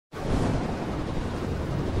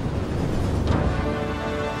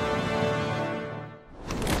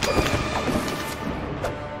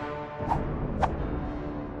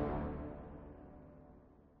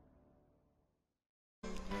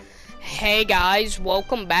Hey guys,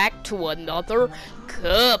 welcome back to another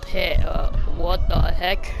Cuphead. What the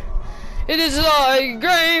heck? It is I,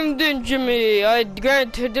 Game Jimmy. I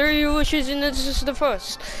grant 3 wishes and this is the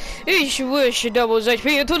first. Each wish doubles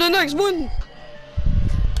HP until the next one.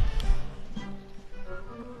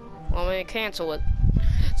 Well, I'm gonna cancel it.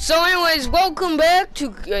 So anyways, welcome back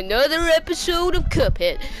to another episode of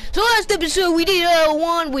Cuphead. So last episode we did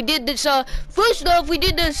we did this first off we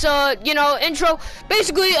did this intro.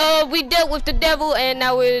 Basically we dealt with the devil, and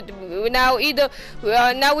now we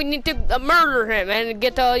need to murder him and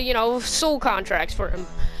get soul contracts for him.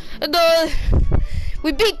 And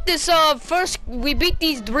we beat this we beat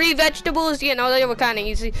these 3 vegetables, they were kind of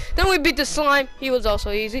easy. Then we beat the slime, he was also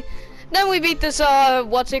easy. Then we beat this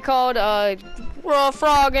what's it called,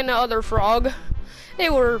 frog and the other frog. They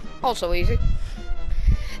were also easy.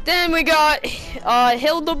 Then we got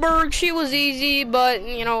Hildeberg. She was easy, but a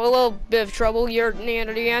little bit of trouble near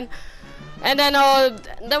the end. And then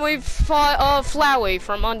we fought Flowey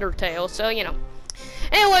from Undertale. So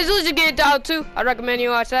anyways, let's just get down to. I recommend you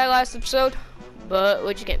watch that last episode, but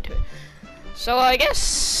let's just get into it. So I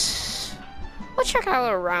guess let's check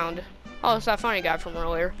out around. Oh, it's that funny guy from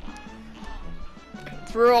earlier.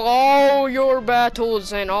 Through all your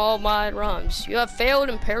battles and all my runs, you have failed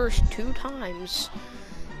and perished 2 times.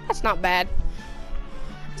 That's not bad.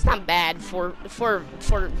 It's not bad for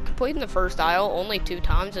completing the first aisle. Only 2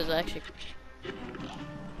 times is actually.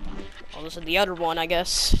 Oh, this is the other one, I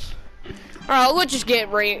guess. All right, let's just get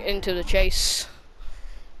right into the chase.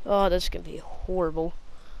 Oh, this is gonna be horrible.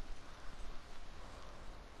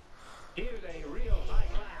 Here's a real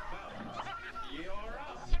high-class bout. You're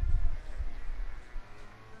up.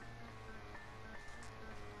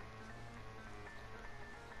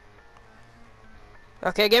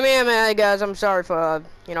 Okay, give me a minute, guys. I'm sorry for,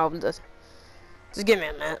 this. Just give me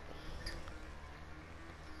a minute.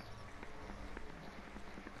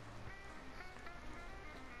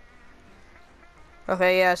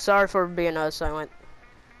 Okay, yeah, sorry for being silent.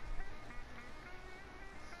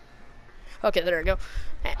 Okay, there we go.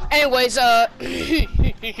 Anyways, oh,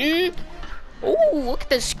 look at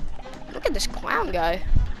this clown guy.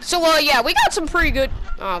 So, yeah, we got some pretty good,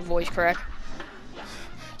 voice crack.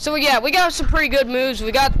 So yeah, we got some pretty good moves.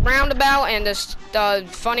 We got roundabout and this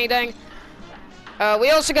funny thing. We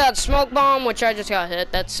also got smoke bomb, which I just got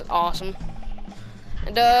hit. That's awesome.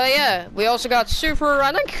 And yeah, we also got super.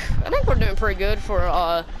 I think we're doing pretty good for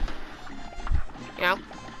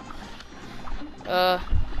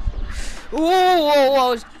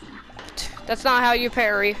whoa. That's not how you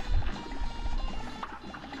parry.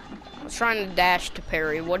 I was trying to dash to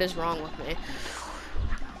parry. What is wrong with me?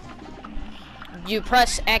 You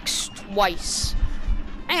press X twice.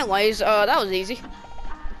 Anyways, that was easy.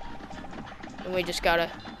 And we just gotta.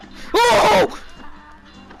 Oh!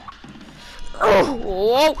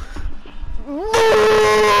 Oh! Whoa!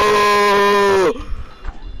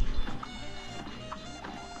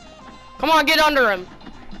 Come on, get under him.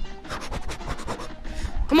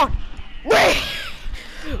 Come on. Wait!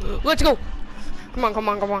 Let's go. Come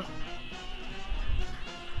on.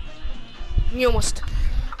 You almost.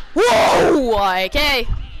 Whoa! Okay.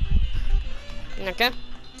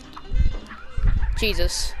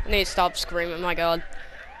 Jesus, I need to stop screaming. My God.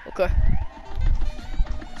 Okay.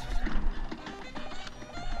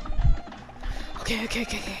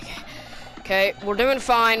 Okay, we're doing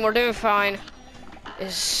fine. We're doing pretty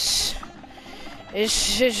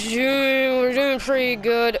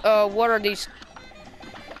good. What are these?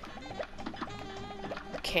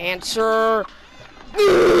 Cancer.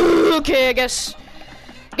 Okay, I guess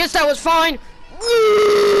that was fine.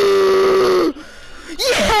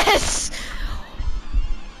 Yes!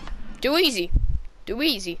 Too easy. It's too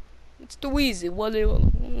easy. It's too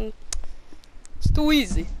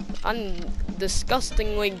easy. I'm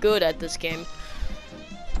disgustingly good at this game.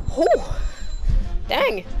 Oh,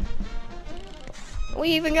 dang. We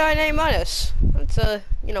even got an A-. That's a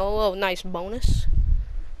little nice bonus.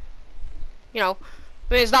 I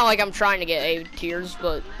mean, it's not like I'm trying to get A tiers,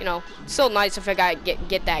 but it's still nice if I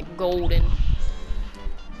get that golden.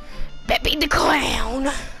 Peppy the Clown.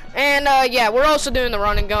 And yeah, we're also doing the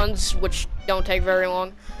running guns, which don't take very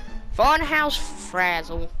long. Funhouse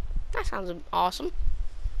Frazzle. That sounds awesome.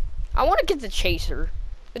 I want to get the Chaser.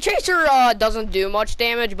 The Chaser doesn't do much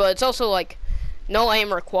damage, but it's also like no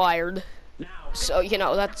aim required. So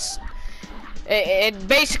that's it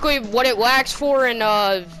basically what it lacks for in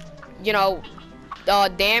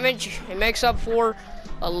damage. It makes up for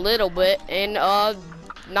a little bit in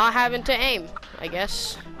not having to aim, I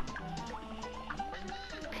guess.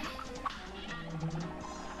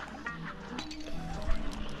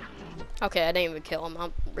 Okay, I didn't even kill him.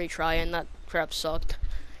 I'm retrying. That crap sucked.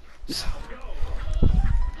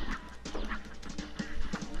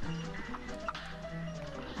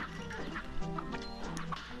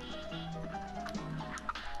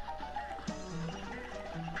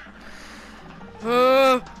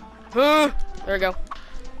 There we go.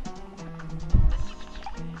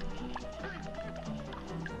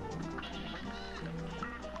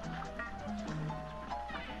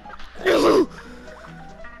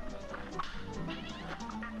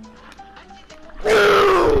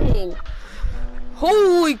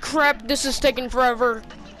 Holy crap, this is taking forever.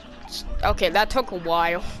 Okay, that took a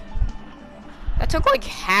while. That took like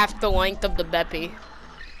half the length of the Beppy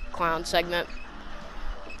clown segment.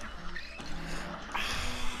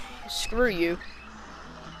 Screw you.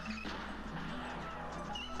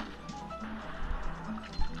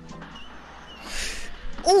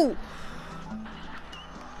 Ooh!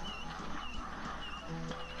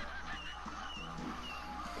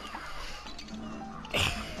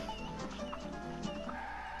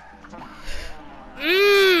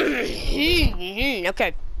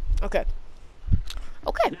 Okay. Okay.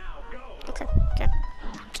 Okay. Okay. Okay.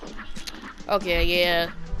 Okay,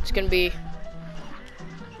 yeah. It's gonna be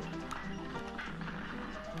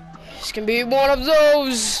one of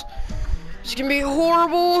those. It's gonna be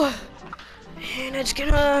horrible. And it's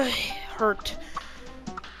gonna hurt.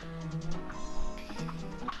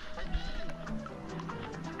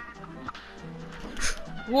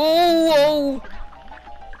 Whoa, whoa.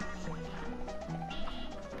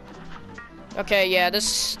 Okay, yeah,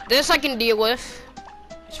 this I can deal with.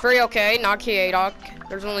 It's pretty okay, not K-Doc.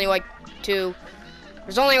 There's only like two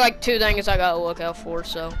things I gotta look out for,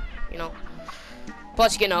 so, you know.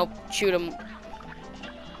 Plus, you know, shoot him.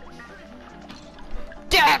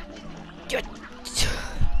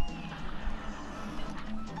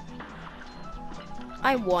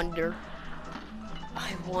 I wonder.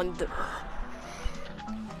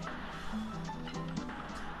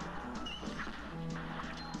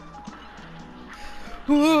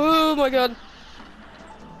 Oh my god.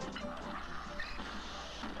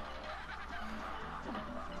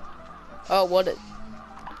 Oh, what it?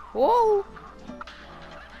 Whoa.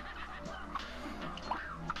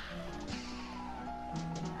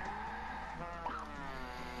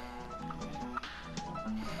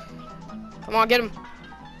 Come on, get him.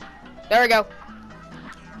 There we go.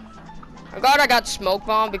 I'm glad I got smoke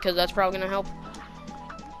bomb because that's probably gonna help.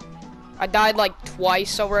 I died like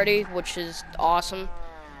twice already, which is awesome.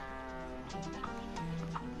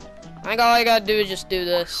 I think all I gotta do is just do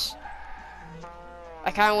this.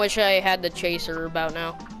 I kinda wish I had the chaser about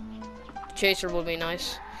now. The chaser would be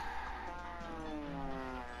nice.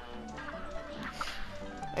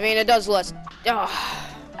 I mean, it does less.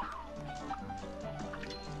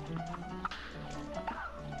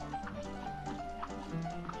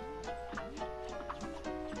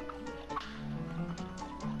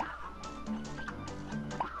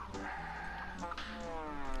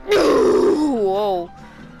 Whoa.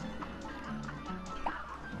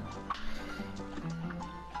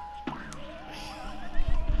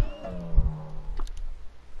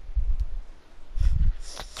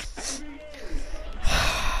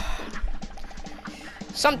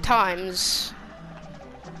 Sometimes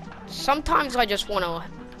I just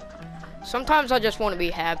want to be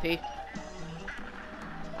happy.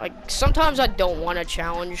 Like, sometimes I don't want a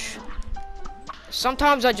challenge.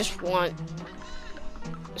 Sometimes I just want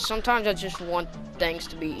things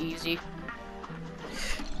to be easy.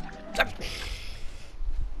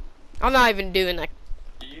 I'm not even doing that.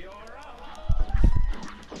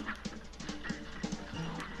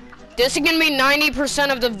 This is gonna be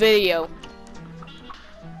 90% of the video.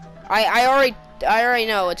 I already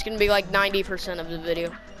know it's gonna be like 90% of the video.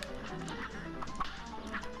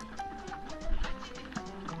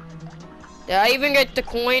 Did I even get the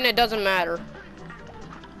coin? It doesn't matter.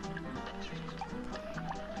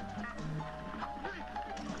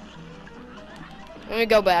 Let me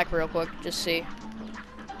go back real quick, just see.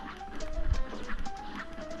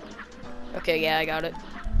 Okay, yeah, I got it.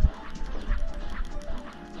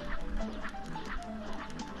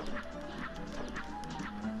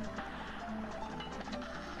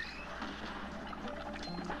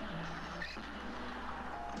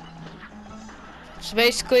 So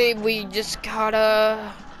basically, we just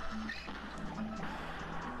gotta...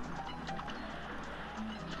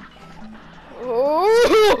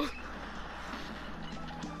 Oh!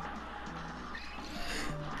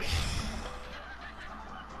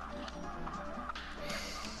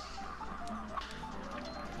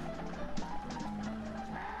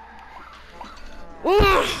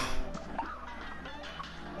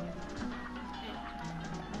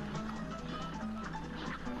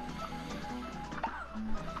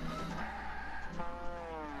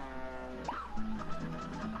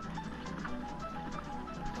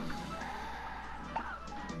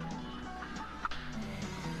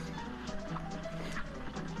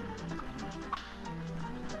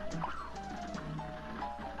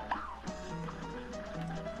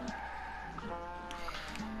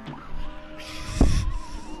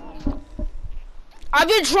 I've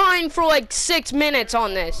been trying for like 6 minutes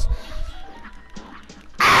on this.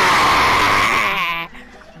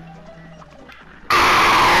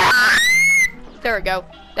 There we go.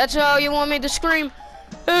 That's how you want me to scream.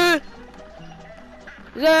 Is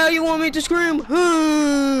that how you want me to scream?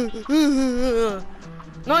 I'm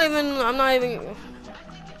not even.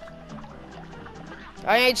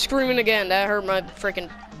 I ain't screaming again. That hurt my freaking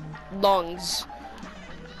lungs.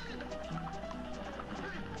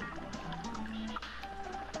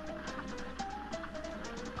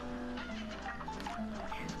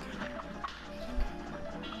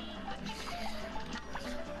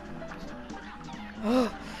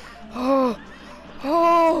 Oh, oh,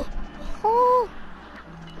 oh, oh.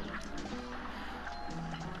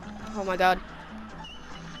 Oh my God.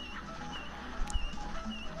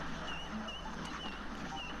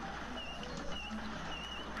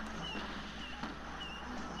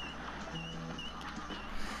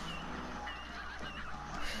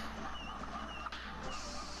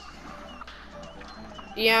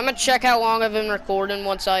 Yeah, I'm gonna check how long I've been recording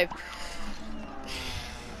once I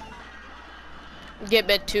get a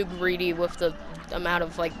bit too greedy with the amount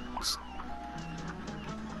of like.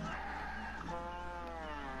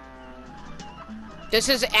 This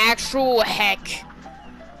is actual heck.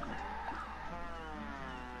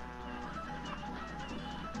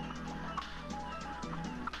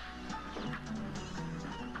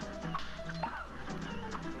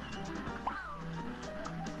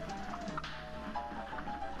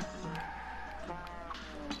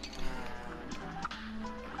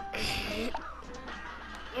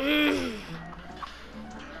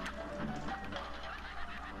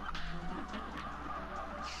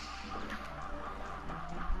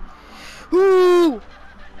 Ooh.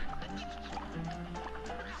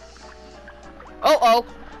 Oh.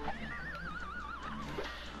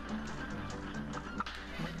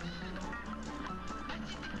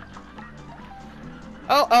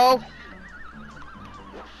 Oh.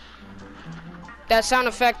 That sound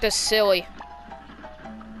effect is silly.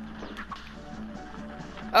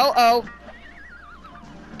 Oh.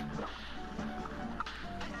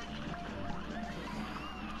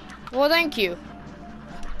 Well, thank you.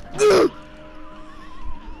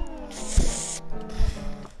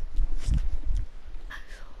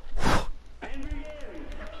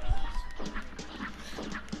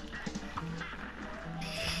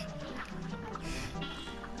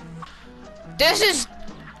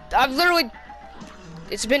 I've literally,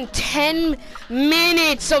 it's been 10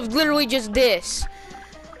 minutes of literally just this.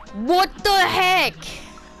 What the heck?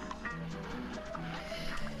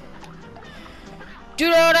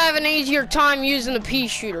 Dude, I would have an easier time using the pea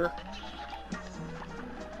shooter.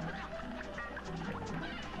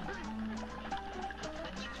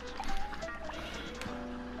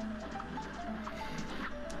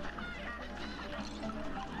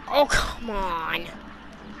 Oh, come on.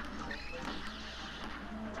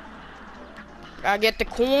 Gotta get the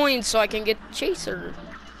coins so I can get the chaser.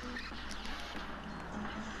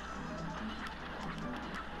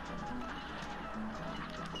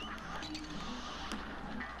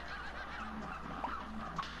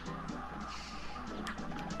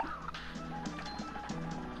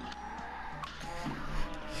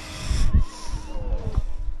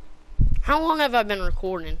 How long have I been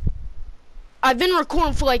recording? I've been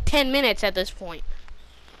recording for like 10 minutes at this point.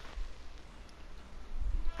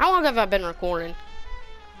 How long have I been recording?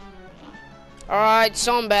 Alright,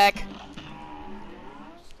 so I'm back.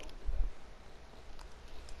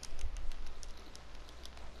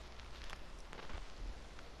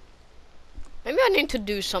 Maybe I need to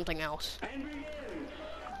do something else.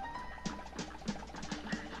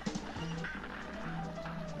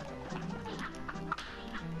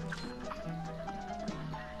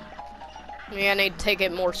 Maybe I need to take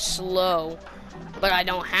it more slow. But I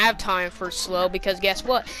don't have time for slow because guess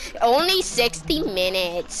what? Only 60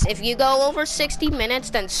 minutes. If you go over 60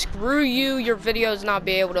 minutes, then screw you. Your video's not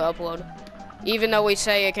be able to upload. Even though we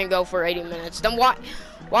say it can go for 80 minutes. Then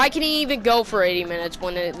why can he even go for 80 minutes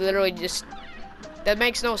when it literally just... That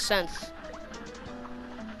makes no sense.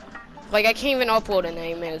 Like, I can't even upload an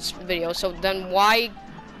 80 minutes video. So then why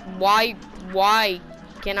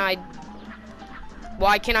can I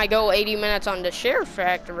go 80 minutes on the share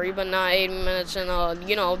factory, but not 80 minutes in,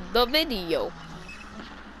 you know, the video?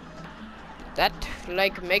 That,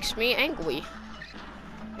 like, makes me angry.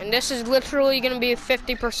 And this is literally gonna be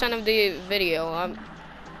 50% of the video.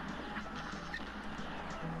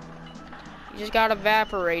 You just got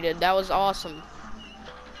evaporated. That was awesome.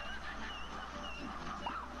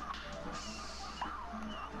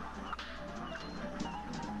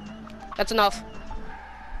 That's enough.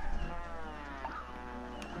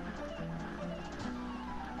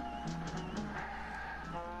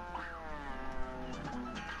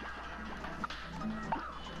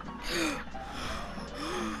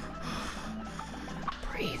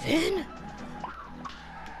 Breathe in.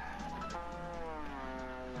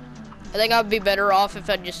 I think I'd be better off if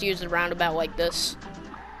I just used the roundabout like this.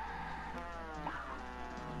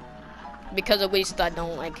 Because at least I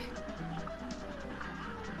don't like...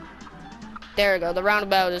 There we go, the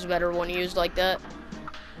roundabout is better when used like that.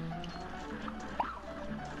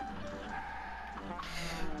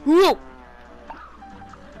 Whoa!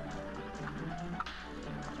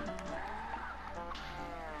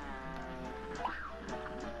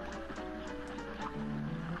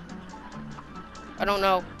 I don't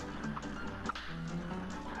know.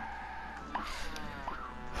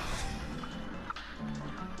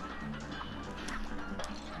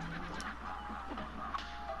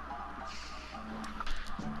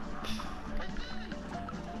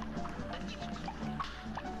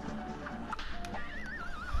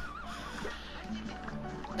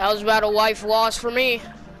 That was about a life loss for me.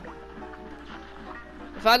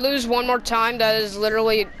 If I lose one more time, that is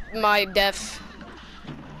literally my death.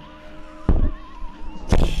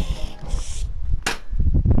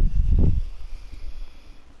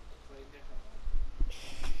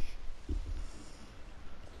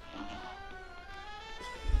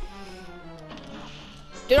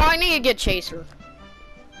 Dude, I need to get Chaser.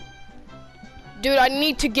 Dude, I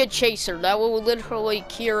need to get Chaser. That will literally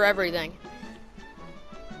cure everything.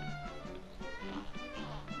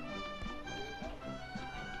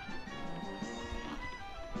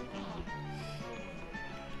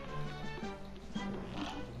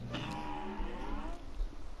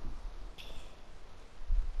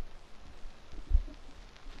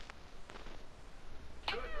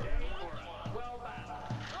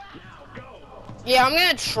 Yeah, I'm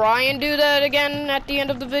gonna try and do that again at the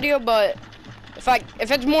end of the video, but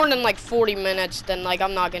if it's more than like 40 minutes, then like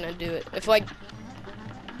I'm not gonna do it. If like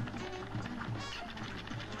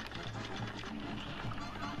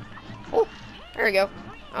oh, there we go.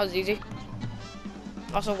 That was easy.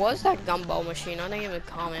 Also, what is that gumball machine? I didn't even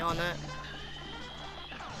comment on that.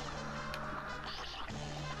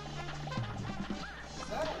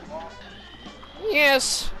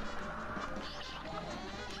 Yes.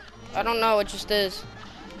 I don't know, it just is.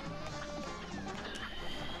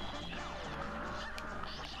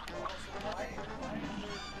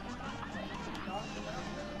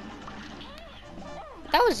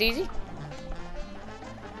 That was easy.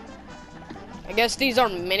 I guess these are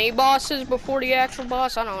mini bosses before the actual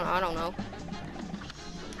boss. I don't know.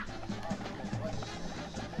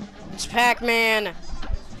 It's Pac-Man.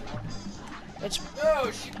 It's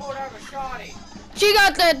No, she pulled out a shotty. She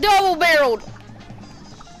got that double-barreled.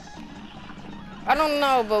 I don't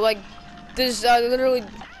know, but like this literally. She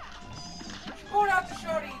pulled out the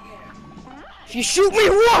shotty again. If you shoot me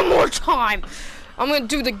one more time, I'm gonna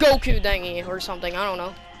do the Goku thingy or something. I don't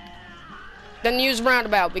know. Then use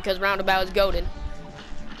roundabout because roundabout is goated.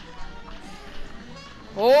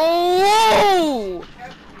 Oh!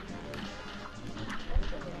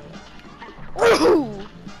 Whoa!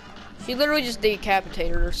 She literally just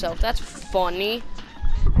decapitated herself. That's funny.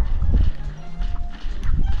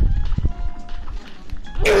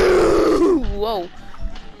 Whoa.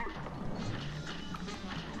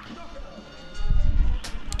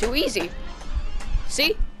 Too easy.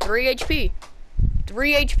 See? 3 HP.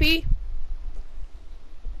 3 HP.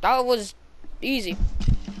 That was easy.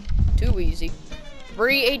 Too easy.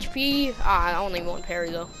 3 HP. Ah, I only one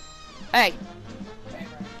parry though. Hey.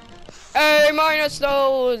 Hey, minus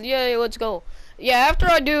those. Yay, let's go. Yeah, after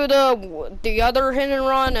I do the other hit and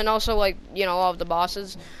run and also like, you know, all of the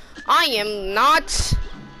bosses, I am not.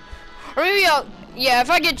 Or maybe yeah, if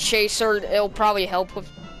I get Chaser, it'll probably help with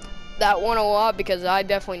that one a lot because I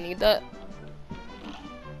definitely need that.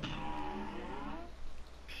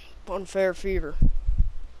 Unfair fever.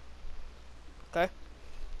 Okay.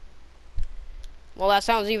 Well, that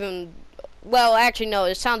sounds even, well, actually no,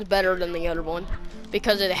 it sounds better than the other one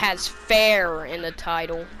because it has fair in the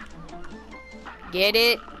title. Get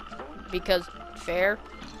it? Because fair.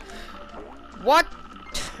 What?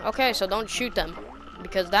 Okay, so don't shoot them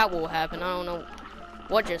because that will happen. I don't know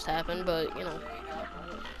what just happened, but you know.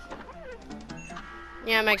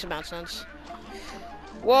 Yeah, it makes about sense.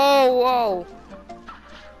 Whoa, whoa.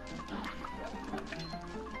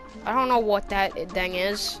 I don't know what that thing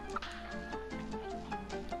is.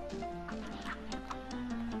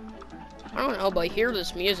 I don't know, but I hear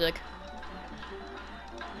this music.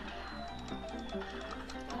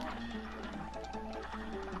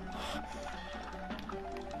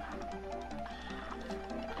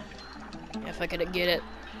 If I could get it.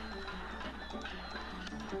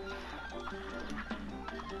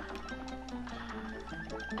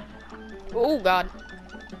 Oh God.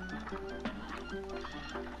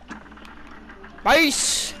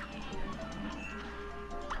 Peace.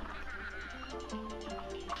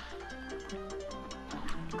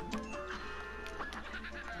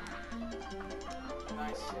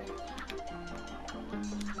 Nice save.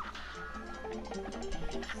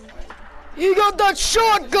 You got that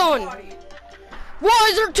shotgun! Why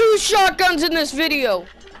is there 2 shotguns in this video?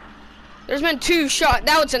 There's been 2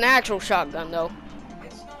 now it's an actual shotgun though.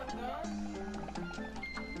 It's not done?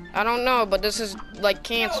 I don't know, but this is like No,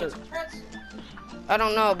 cancer. it's pretzel. I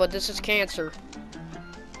don't know, but this is cancer.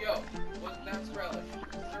 Yo, that's relish.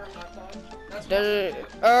 Is there a hot dog? That's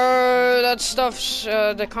That stuff's,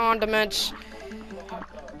 the condiments.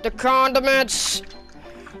 The condiments.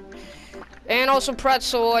 And also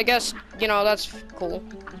pretzel, I guess, you know, that's cool.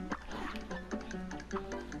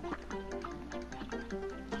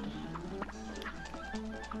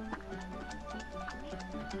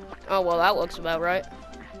 Oh, well, that looks about right.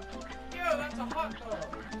 Yo, that's a hot dog.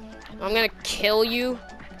 I'm gonna kill you.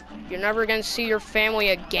 You're never gonna see your family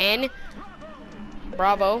again.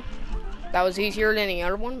 Bravo. That was easier than the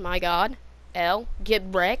other one. My God. L. Get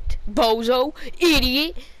wrecked. Bozo.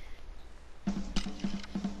 Idiot.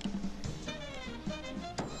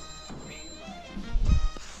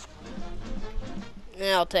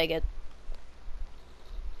 Yeah, I'll take it.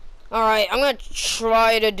 Alright, I'm gonna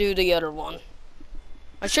try to do the other one.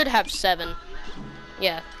 I should have 7.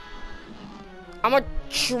 Yeah. I'm gonna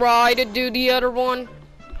try to do the other one.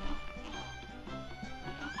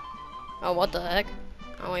 Oh, what the heck?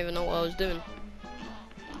 I don't even know what I was doing.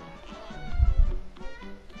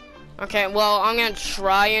 Okay, well, I'm gonna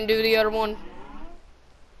try and do the other one.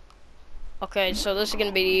 Okay, so this is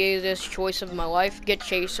gonna be the easiest choice of my life. Get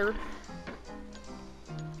Chaser.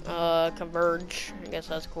 Converge. I guess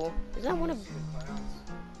that's cool. Is that one of...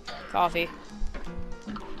 Coffee.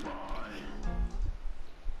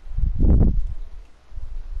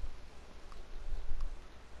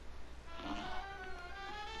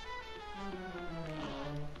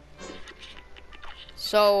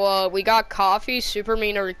 So, we got coffee, super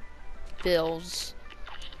meaner bills.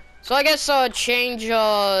 So I guess, change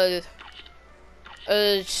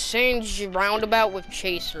roundabout with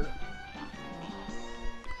Chaser.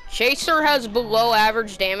 Chaser has below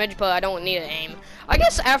average damage, but I don't need to aim. I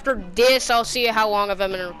guess after this, I'll see how long I've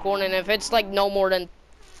been recording. If it's like no more than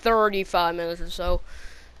 35 minutes or so,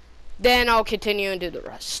 then I'll continue and do the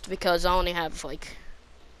rest. Because I only have like,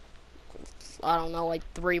 I don't know, like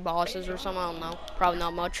 3 bosses or something. I don't know. Probably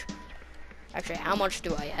not much. Actually, how much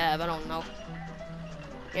do I have? I don't know.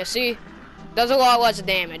 Yeah, see? Does a lot less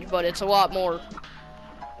damage, but it's a lot more,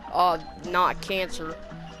 not cancer.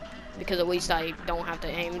 Because at least I don't have to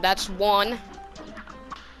aim. That's 1.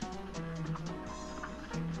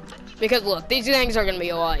 Because look, these things are gonna be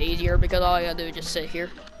a lot easier because all I gotta do is just sit here.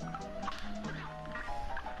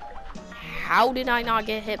 How did I not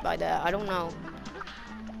get hit by that? I don't know.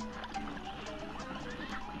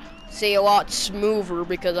 See, a lot smoother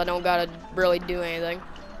because I don't gotta really do anything.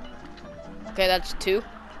 Okay, that's 2.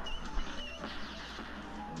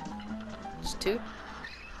 It's 2.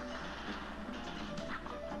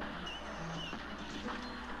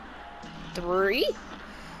 Three?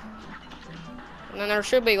 And then there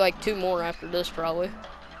should be like 2 more after this probably.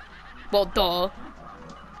 Well, duh.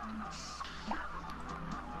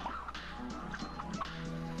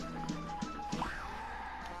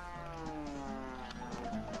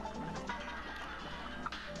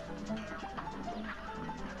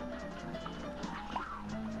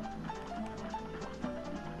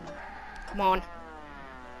 Come on.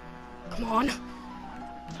 Come on.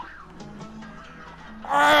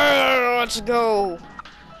 Let's go.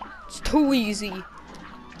 It's too easy.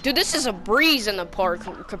 Dude, this is a breeze in the park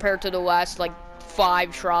compared to the last, like,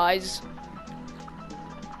 5 tries.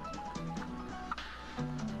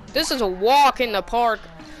 This is a walk in the park.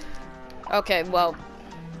 Okay, well,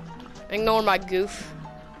 ignore my goof.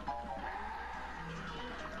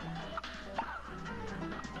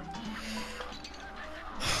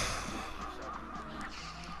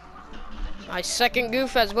 My second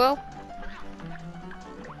goof as well.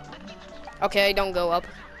 Okay, don't go up.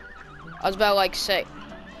 I was about to, like, say...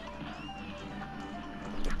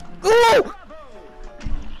 Ooh!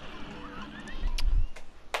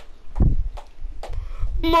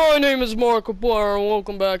 My name is Markiplier, and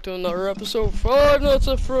welcome back to another episode of Five Nights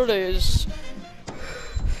at Freddy's.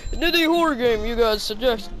 Did the horror game you guys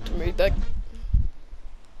suggested to me that...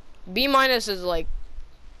 B- is like...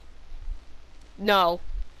 No.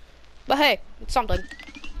 But hey, it's something.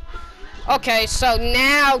 Okay, so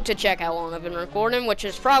now to check how long I've been recording, which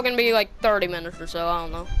is probably gonna be like 30 minutes or so, I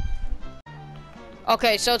don't know.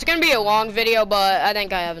 Okay, so it's gonna be a long video, but I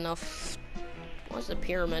think I have enough. What's the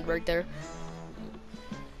pyramid right there?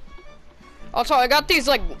 Also, I got these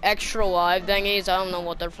like extra live thingies. I don't know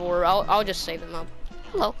what they're for. I'll just save them up.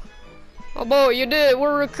 Hello. Oh boy, you did.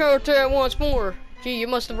 We're recruited once more. Gee, you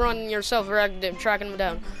must have run yourself active tracking them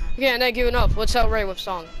down. You can't thank you enough. Let's celebrate with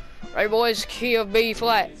song. Right, boys? Key of B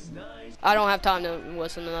flat. I don't have time to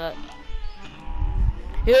listen to that.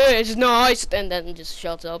 Yeah, it's nice. And then just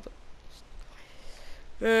shuts up.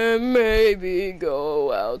 And maybe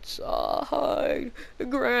go outside,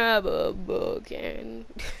 grab a book, and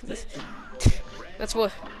that's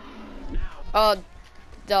what. Oh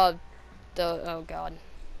god,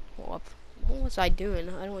 what was I doing?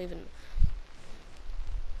 I don't even.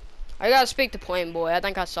 I gotta speak to Plain Boy. I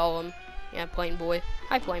think I saw him. Yeah, Plain Boy.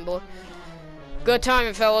 Hi, Plain Boy. Good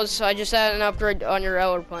timing, fellas. I just had an upgrade on your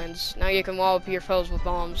airplanes. Now you can wallop your foes with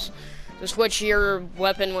bombs. To switch your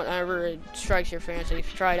weapon whenever it strikes your fancy.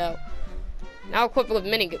 Try it out. Now equipped with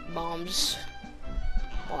mini bombs.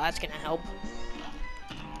 Well, that's gonna help.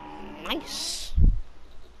 Nice.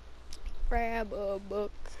 Grab a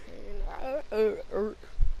book and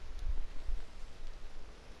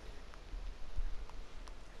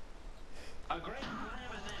A great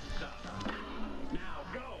slam and then some. Now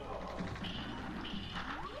go.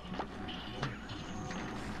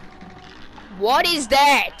 What is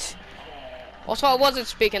that? Also, I wasn't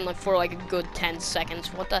speaking like for like a good 10 seconds.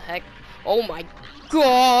 What the heck? Oh my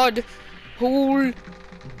god! Dude,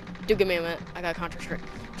 give me a minute. I got Counter-Strike.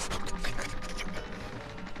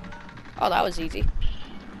 Oh, that was easy.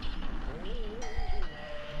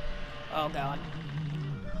 Oh god.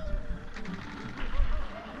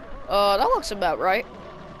 That looks about right.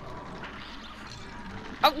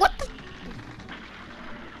 Oh, what the?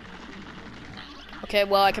 Okay,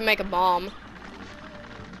 well, I can make a bomb.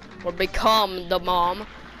 Or become the bomb.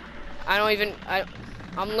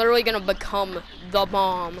 I'm literally gonna become the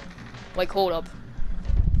bomb. Like, hold up.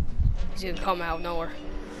 He's gonna come out of nowhere.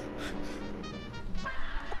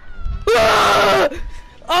 Ah!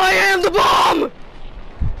 I am the bomb!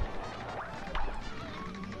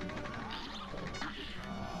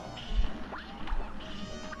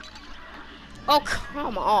 Oh,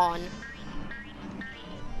 come on.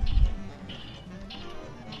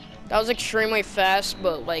 That was extremely fast,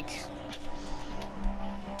 but like...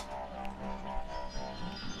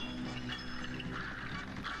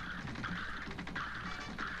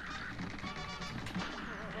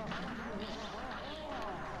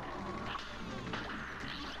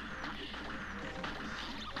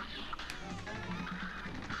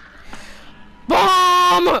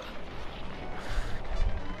 Bomb!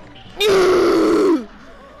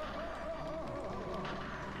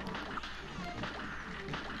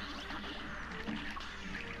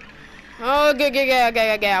 Oh,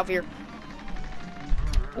 get out of here.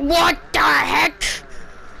 What the heck?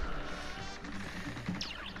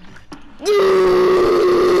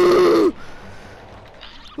 Ooh,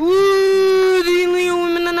 the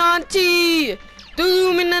Illuminati! The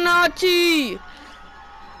Illuminati!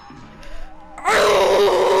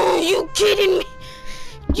 Oh, you kidding me?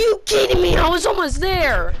 You kidding me? I was almost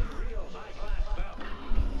there. Real high-class belt.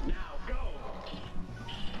 Now go.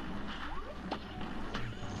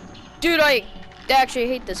 Dude, I actually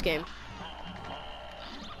hate this game.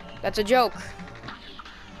 That's a joke.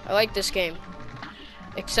 I like this game.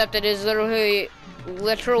 Except it is literally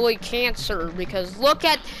cancer, because look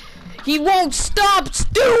at, he won't stop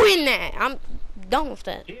doing that. I'm done with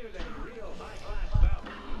that. Here's a real high-class belt.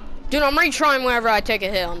 Dude, I'm retrying whenever I take a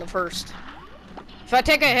hit on the first. If I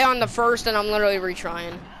take a hit on the first, then I'm literally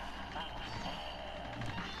retrying.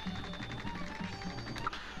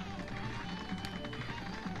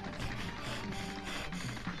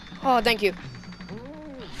 Oh, thank you.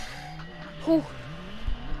 Whew.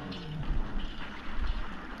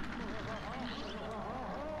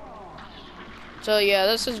 So yeah,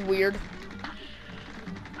 this is weird.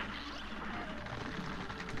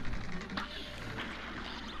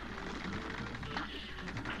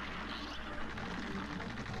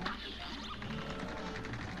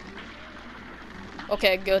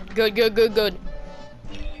 Okay, good.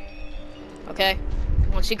 Okay,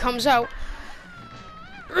 once he comes out.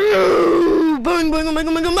 Bang, bang, bang, bang,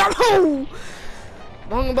 bang, bang,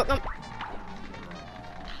 bang,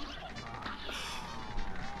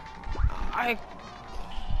 bang.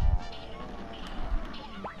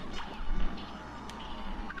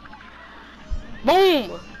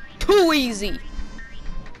 Boom! Too easy.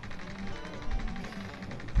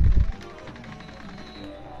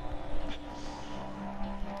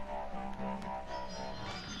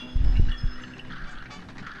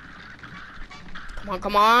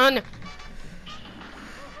 Come on.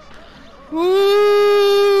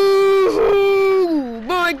 Ooh,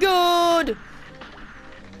 my God.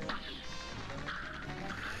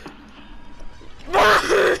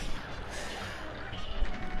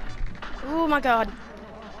 god.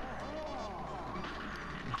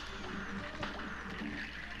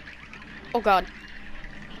 Oh god.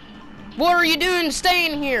 What are you doing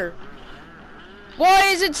staying here? Why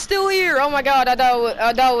is it still here? Oh my god, I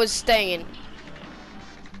thought it was staying.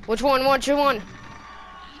 Which one? Which one?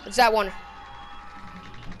 It's that one.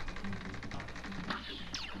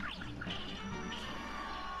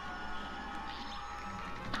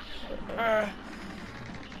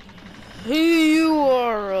 You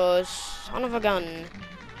are a son of a gun.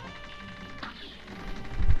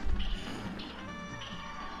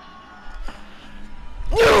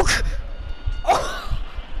 Nuke! Oh,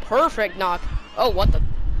 perfect knock. Oh, what the?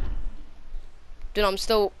 Dude, I'm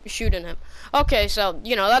still shooting him. Okay, so,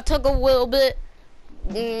 you know, that took a little bit,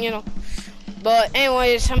 you know. But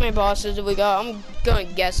anyways, how many bosses do we got? I'm gonna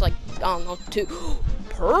guess, like, I don't know, 2.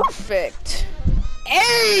 Perfect.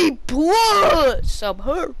 A+! A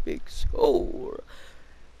perfect score.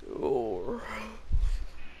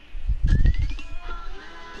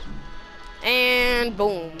 And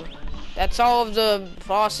boom. That's all of the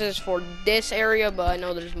bosses for this area, but I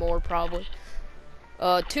know there's more probably.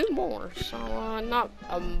 2 more, so not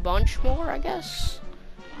a bunch more, I guess.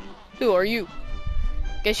 Who are you?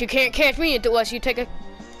 Guess you can't catch me unless you take a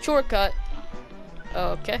shortcut.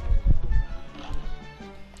 Okay.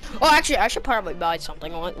 Oh, actually, I should probably buy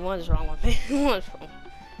something. What is wrong with me? What is wrong?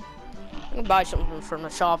 I can buy something from the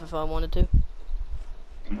shop if I wanted to.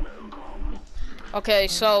 Okay,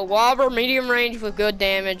 so lava, medium range with good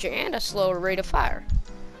damage, and a slower rate of fire.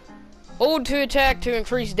 Hold to attack to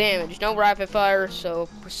increase damage. No rapid fire, so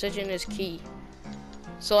precision is key.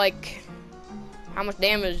 So, like, how much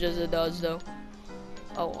damage does it does, though?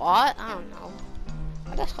 A lot? I don't know.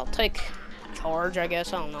 I guess I'll take charge, I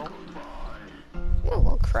guess. I don't know. Oh, a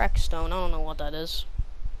little crack stone. I don't know what that is.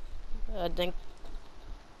 I think.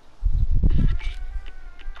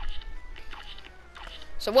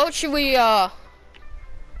 So what should we, I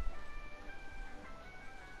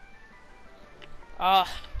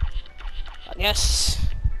guess.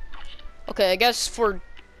 Okay, I guess we're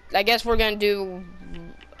gonna do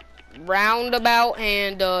roundabout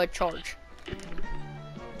and charge.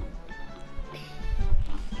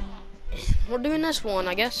 We're doing this one,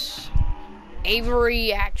 I guess.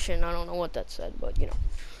 Avery action. I don't know what that said, but you know,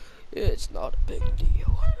 it's not a big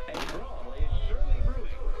deal.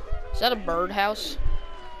 Is that a birdhouse?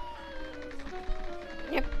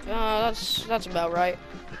 Yep, that's about right.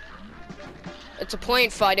 It's a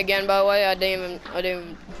plane fight again, by the way. I didn't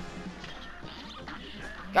even.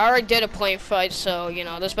 I already did a plane fight, so you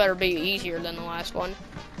know this better be easier than the last one.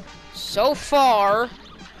 So far,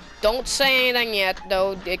 don't say anything yet,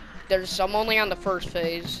 though. I'm only on the first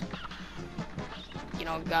phase. You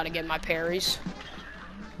know, gotta get my parries.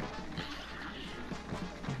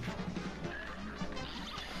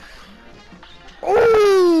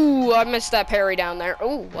 Ooh, I missed that parry down there.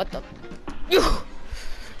 Ooh, what the?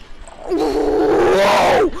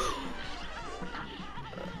 Whoa!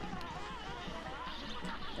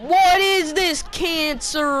 What is this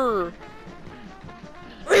cancer?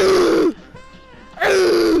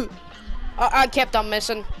 I kept on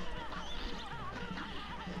missing.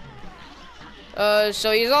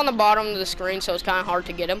 So he's on the bottom of the screen, so it's kind of hard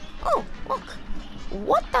to get him. Oh, look.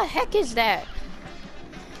 What the heck is that?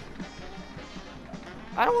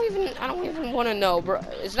 I don't even want to know, bro.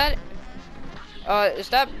 Is that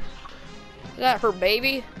her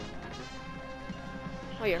baby?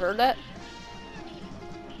 Oh, you heard that?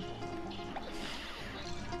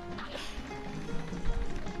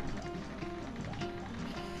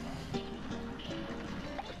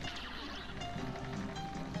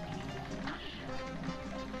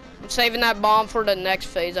 I'm saving that bomb for the next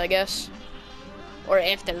phase, I guess. Or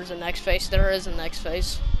if there's a next phase, there is a next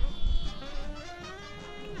phase.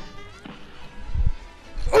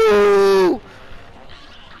 Ooh!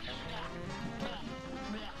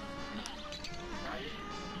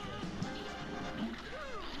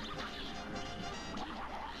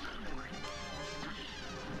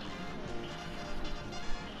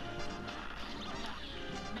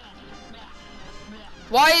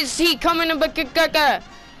 Why is he coming to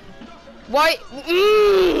Why?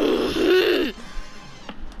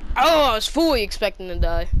 Oh, I was fully expecting to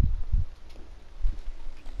die.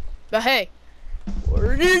 But hey.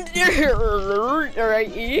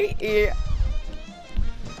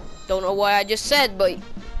 Don't know what I just said, but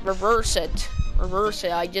reverse it. Reverse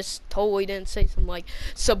it. I just totally didn't say some like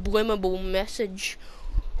subliminal message.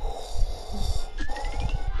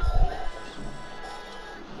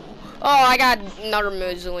 Oh, I got another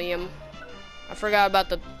mausoleum. I forgot about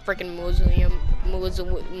the freaking mausoleum.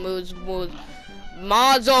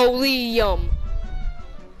 Mausoleum.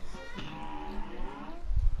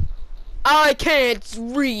 I can't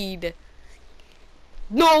read.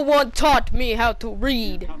 No one taught me how to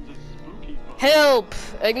read. Help!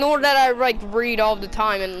 Ignore that I like read all the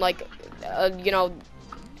time and like, you know,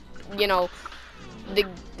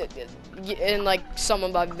 in like some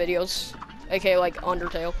of my videos, aka like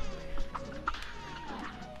Undertale.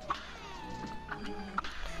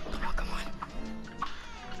 Come on, come on.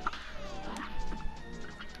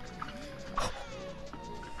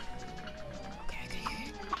 Okay,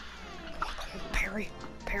 okay. Come on, parry,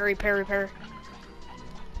 parry, parry, parry.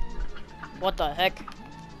 What the heck?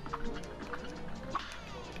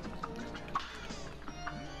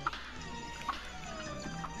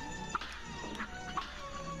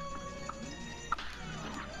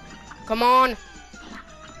 Come on.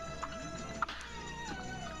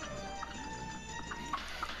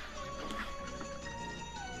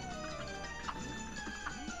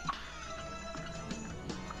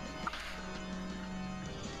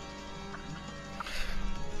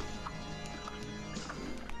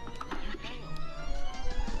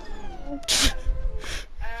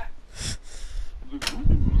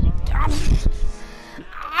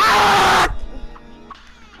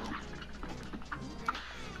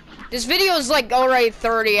 This video is like already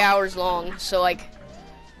 30 hours long, so like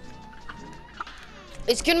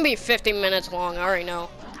it's gonna be 50 minutes long. I already know.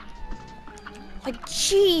 Like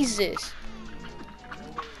Jesus,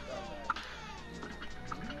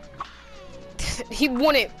 he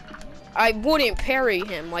wouldn't. I wouldn't parry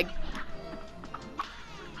him. Like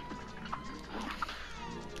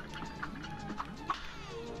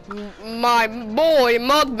my boy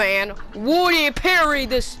Mugman wouldn't parry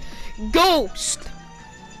this ghost.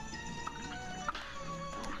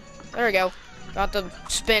 There we go. Got the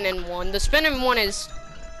spinning one. The spinning one is,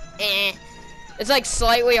 it's like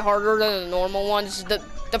slightly harder than the normal ones. The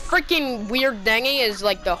freaking weird thingy is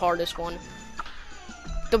like the hardest one.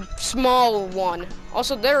 The small one.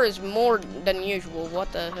 Also, there is more than usual. What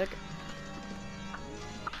the heck?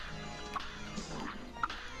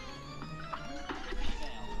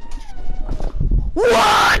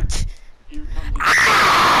 What?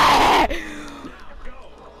 Ah!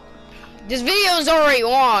 This video is already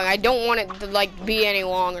long. I don't want it to like be any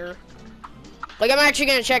longer. Like I'm actually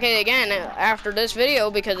gonna check it again after this video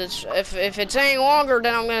because it's if it's any longer,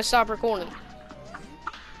 then I'm gonna stop recording.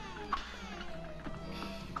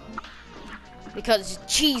 Because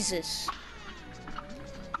Jesus.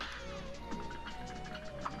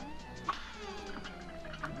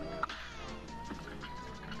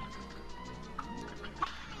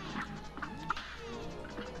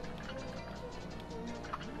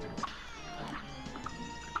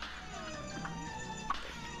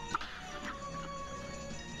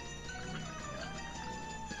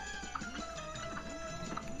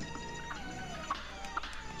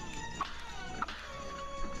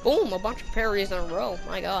 Boom, a bunch of parries in a row.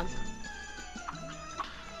 My God.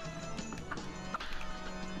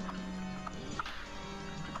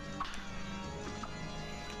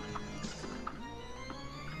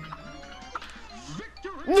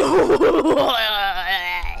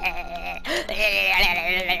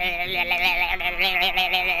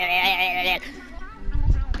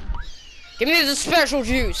 Give me the special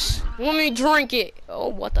juice. Let me drink it. Oh,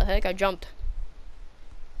 what the heck? I jumped.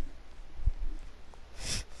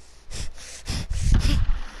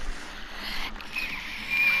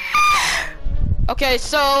 Okay,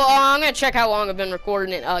 so I'm gonna check how long I've been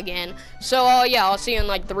recording it again. So yeah, I'll see you in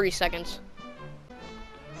like 3 seconds.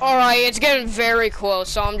 Alright, it's getting very close,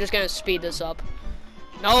 so I'm just gonna speed this up.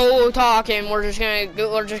 No talking, we're just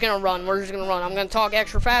gonna run. I'm gonna talk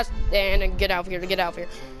extra fast and get out of here,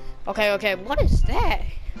 Okay, what is that?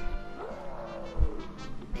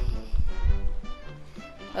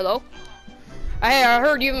 Hello? Hey, I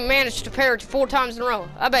heard you managed to parry 4 times in a row.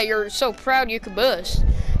 I bet you're so proud you could bust.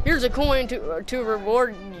 Here's a coin to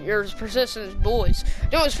reward your persistence, boys.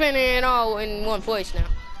 Don't spend it all in one place now.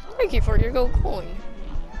 Thank you for your gold coin.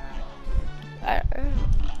 Okay,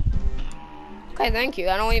 thank you.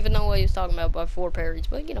 I don't even know what he's talking about by 4 parries,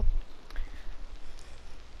 but you know.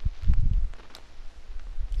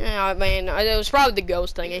 Yeah, man, it was probably the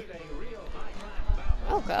ghost thingy.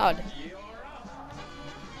 Oh God.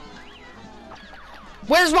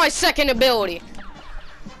 Where's my second ability?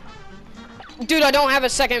 Dude, I don't have a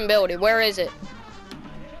second ability. Where is it?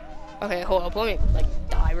 Okay, hold up. Let me, like,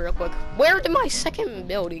 die real quick. Where did my second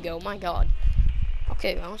ability go? My God.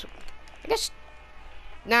 Okay, I guess...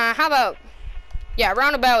 Nah, how about... Yeah,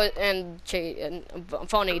 roundabout and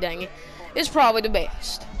funny dang is probably the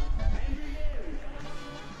best.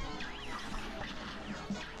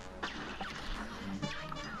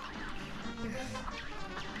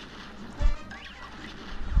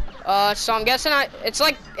 So I'm guessing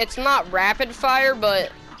it's not rapid fire,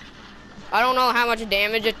 but I don't know how much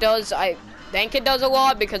damage it does. I think it does a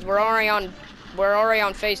lot because we're already on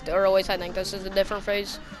phase, or at least I think this is a different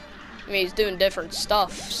phase. I mean, he's doing different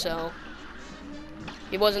stuff, so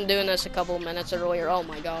he wasn't doing this a couple of minutes earlier. Oh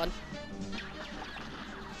my god.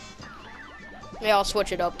 Yeah, I'll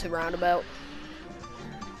switch it up to roundabout.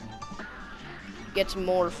 Gets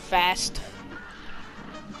more fast.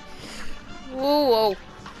 Whoa, whoa.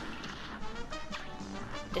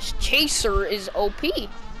 This chaser is OP.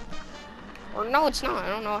 Or no, it's not. I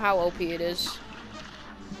don't know how OP it is.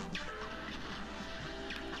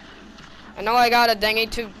 I know I got a dinghy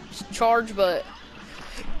to charge, but...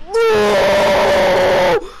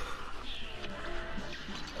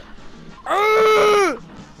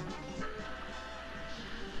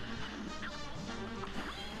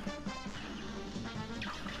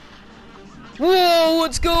 Whoa,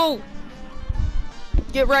 let's go!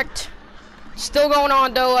 Get wrecked. Still going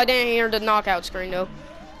on though. I didn't hear the knockout screen though.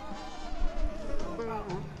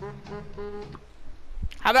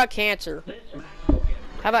 How about cancer?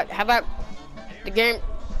 How about the game?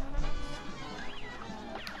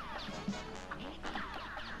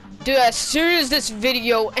 Dude, as soon as this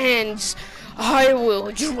video ends, I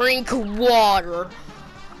will drink water.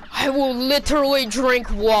 I will literally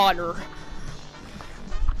drink water.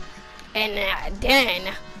 And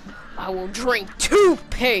then I will drink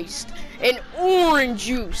toothpaste and orange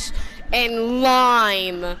juice and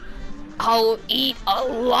lime. I'll eat a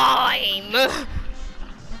lime.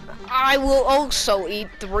 I will also eat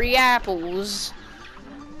 3 apples.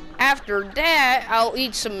 After that, I'll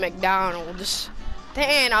eat some McDonald's.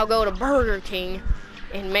 Then I'll go to Burger King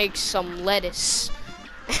and make some lettuce.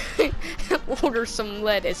 Order some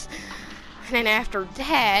lettuce. And then after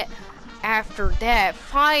that,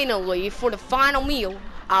 finally, for the final meal,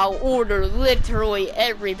 I'll order literally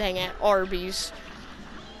everything at Arby's.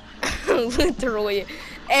 Literally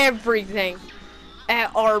everything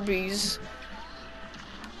at Arby's.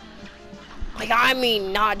 Like, I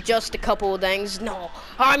mean, not just a couple of things, no.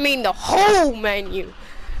 I mean the whole menu.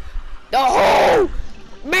 The whole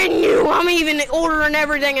menu! I'm even ordering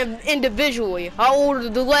everything individually. I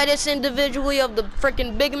ordered the lettuce individually of the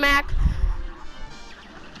freaking Big Mac.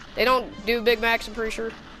 They don't do Big Macs, I'm pretty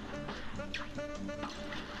sure.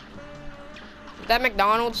 Is that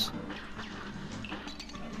McDonald's?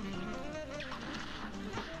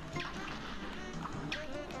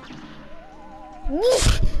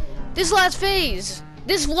 Woof! This last phase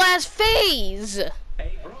is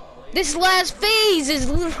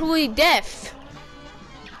literally death.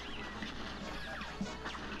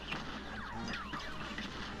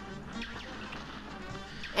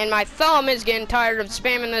 And my thumb is getting tired of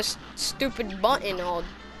spamming this stupid button all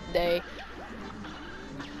day.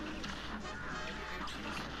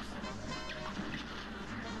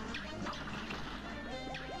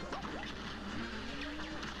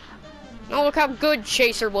 Oh, look how good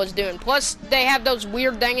Chaser was doing. Plus, they have those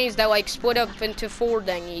weird dinghies that, like, split up into 4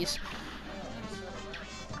 dinghies.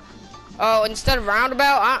 Oh, instead of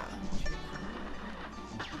roundabout?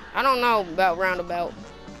 I don't know about roundabout.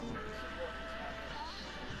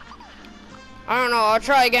 I don't know. I'll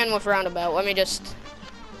try again with roundabout. Let me just...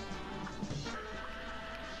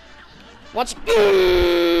 What's...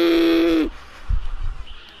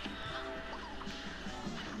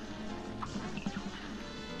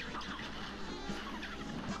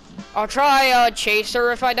 I'll try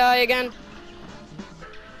Chaser if I die again.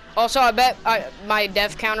 Also, I bet my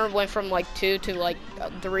death counter went from like 2 to like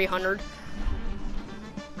 300.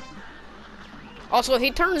 Also, he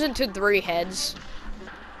turns into 3 heads.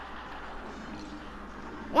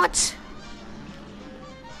 What?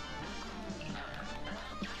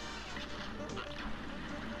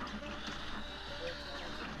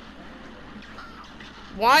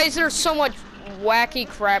 Why is there so much wacky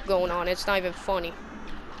crap going on? It's not even funny.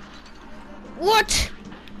 What?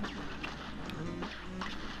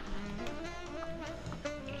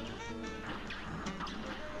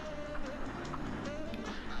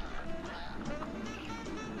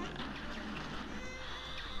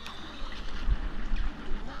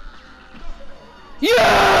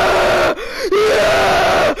 Yeah!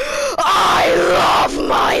 Yeah! I love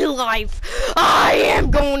my life. I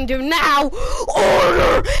am going to now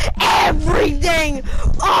order everything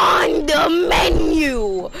on the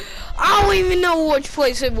menu. I don't even know which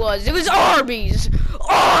place it was. It was Arby's.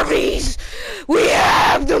 Arby's! We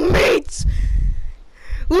have the meats!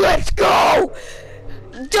 Let's go!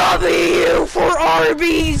 W for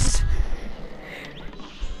Arby's!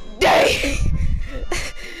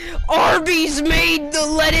 Arby's made the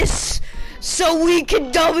lettuce so we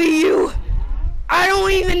can W. I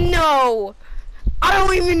don't even know. I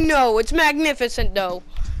don't even know. It's magnificent though.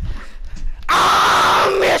 Ah,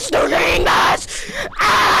 Mr. Dingus!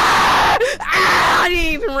 I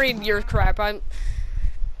didn't even read your crap.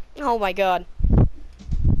 Oh my god.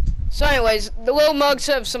 So anyways, the little mugs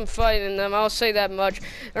have some fight in them, I'll say that much.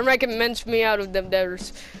 They're making mincemeat out of them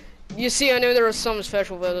debtors. You see, I knew there was something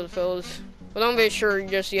special about those fellas. But don't be sure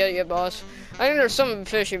just yet, boss. I think there's something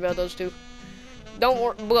fishy about those two.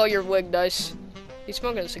 Don't blow your wig, Dice. He's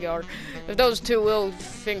smoking a cigar. If those two little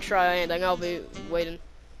things try anything, I'll be waiting.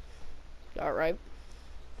 Alright.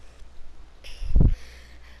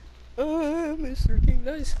 Mr. King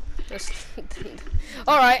Dice.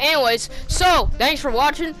 Alright, anyways, so, thanks for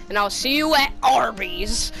watching, and I'll see you at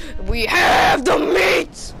Arby's. We have the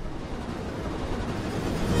meats!